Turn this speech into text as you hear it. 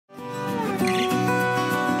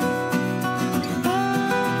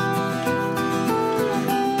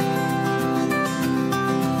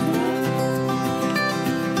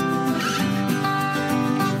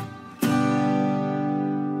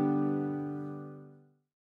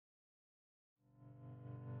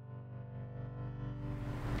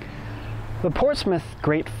The Portsmouth,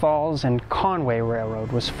 Great Falls, and Conway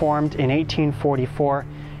Railroad was formed in 1844,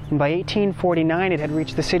 and by 1849 it had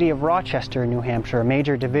reached the city of Rochester, New Hampshire, a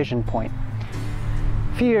major division point.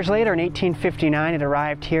 A few years later, in 1859, it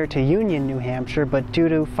arrived here to Union, New Hampshire, but due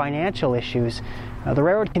to financial issues, the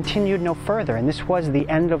railroad continued no further, and this was the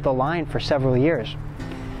end of the line for several years.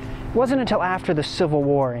 It wasn't until after the Civil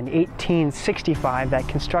War in 1865 that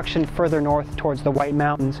construction further north towards the White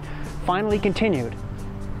Mountains finally continued.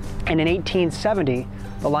 And in 1870,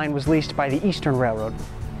 the line was leased by the Eastern Railroad.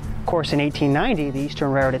 Of course, in 1890, the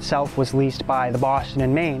Eastern Railroad itself was leased by the Boston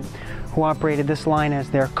and Maine, who operated this line as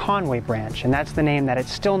their Conway branch, and that's the name that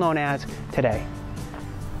it's still known as today.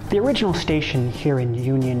 The original station here in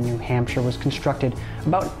Union, New Hampshire was constructed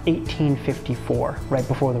about 1854, right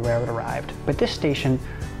before the railroad arrived. But this station,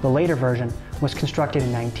 the later version, was constructed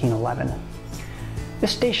in 1911.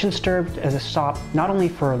 This station served as a stop not only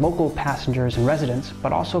for local passengers and residents,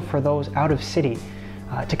 but also for those out of city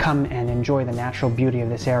to come and enjoy the natural beauty of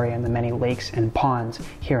this area and the many lakes and ponds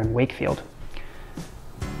here in Wakefield.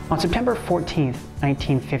 On September 14,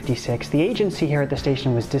 1956, the agency here at the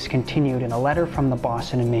station was discontinued in a letter from the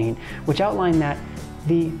Boston and Maine, which outlined that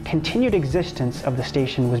the continued existence of the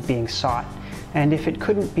station was being sought, and if it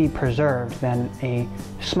couldn't be preserved, then a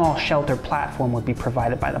small shelter platform would be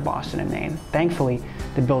provided by the Boston and Maine. Thankfully,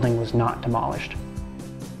 the building was not demolished.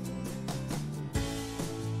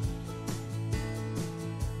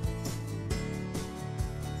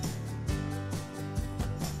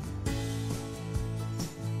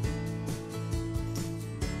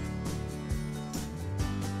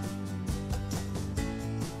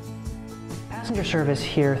 Passenger service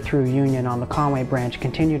here through Union on the Conway branch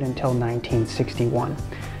continued until 1961,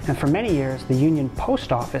 and for many years the Union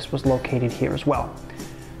Post Office was located here as well.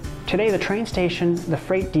 Today the train station, the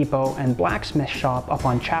freight depot, and blacksmith shop up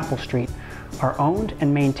on Chapel Street are owned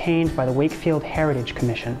and maintained by the Wakefield Heritage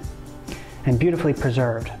Commission and beautifully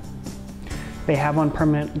preserved. They have on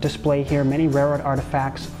permanent display here many railroad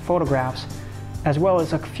artifacts, photographs, as well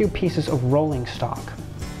as a few pieces of rolling stock.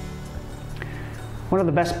 One of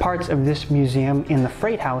the best parts of this museum in the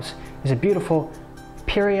freight house is a beautiful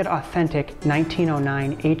period authentic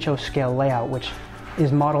 1909 HO scale layout, which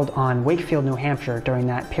is modeled on Wakefield, New Hampshire during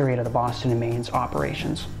that period of the Boston and Maine's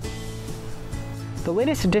operations. The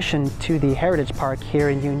latest addition to the Heritage Park here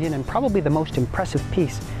in Union, and probably the most impressive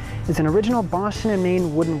piece, is an original Boston and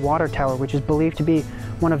Maine wooden water tower, which is believed to be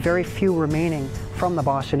one of very few remaining from the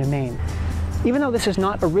Boston and Maine. Even though this is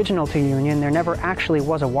not original to Union, there never actually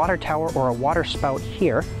was a water tower or a water spout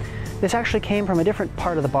here. This actually came from a different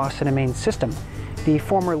part of the Boston and Maine system, the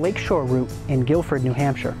former Lakeshore route in Guilford, New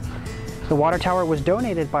Hampshire. The water tower was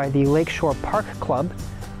donated by the Lakeshore Park Club,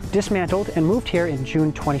 dismantled, and moved here in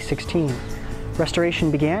June 2016.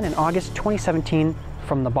 Restoration began in August 2017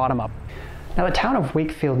 from the bottom up. Now, the town of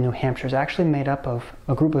Wakefield, New Hampshire is actually made up of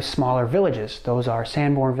a group of smaller villages. Those are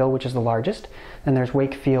Sanbornville, which is the largest, then there's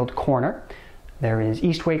Wakefield Corner, there is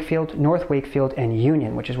East Wakefield, North Wakefield, and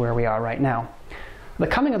Union, which is where we are right now. The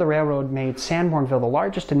coming of the railroad made Sanbornville the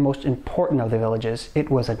largest and most important of the villages. It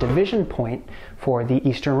was a division point for the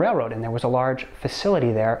Eastern Railroad, and there was a large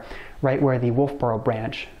facility there right where the Wolfboro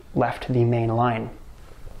branch left the main line.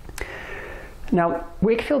 Now,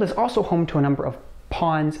 Wakefield is also home to a number of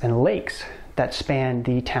ponds and lakes that span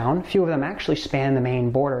the town. A few of them actually span the Maine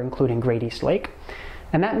border, including Great East Lake.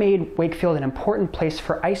 And that made Wakefield an important place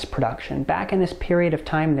for ice production. Back in this period of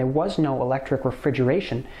time, there was no electric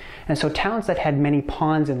refrigeration. And so towns that had many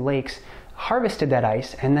ponds and lakes harvested that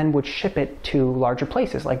ice and then would ship it to larger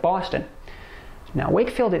places like Boston. Now,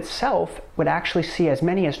 Wakefield itself would actually see as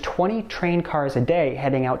many as 20 train cars a day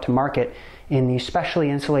heading out to market in these specially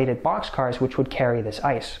insulated boxcars which would carry this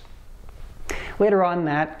ice. Later on,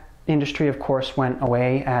 that industry, of course, went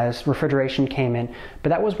away as refrigeration came in, but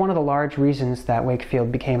that was one of the large reasons that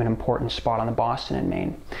Wakefield became an important spot on the Boston and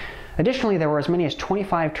Maine. Additionally, there were as many as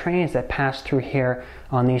 25 trains that passed through here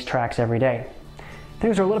on these tracks every day.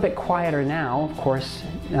 Things are a little bit quieter now. Of course,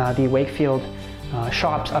 the Wakefield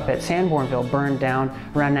shops up at Sanbornville burned down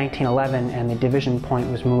around 1911, and the division point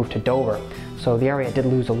was moved to Dover. So the area did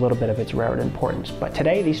lose a little bit of its railroad importance. But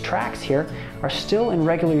today, these tracks here are still in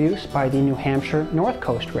regular use by the New Hampshire North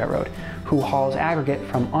Coast Railroad, who hauls aggregate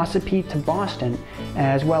from Ossipee to Boston,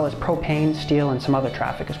 as well as propane, steel, and some other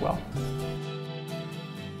traffic as well.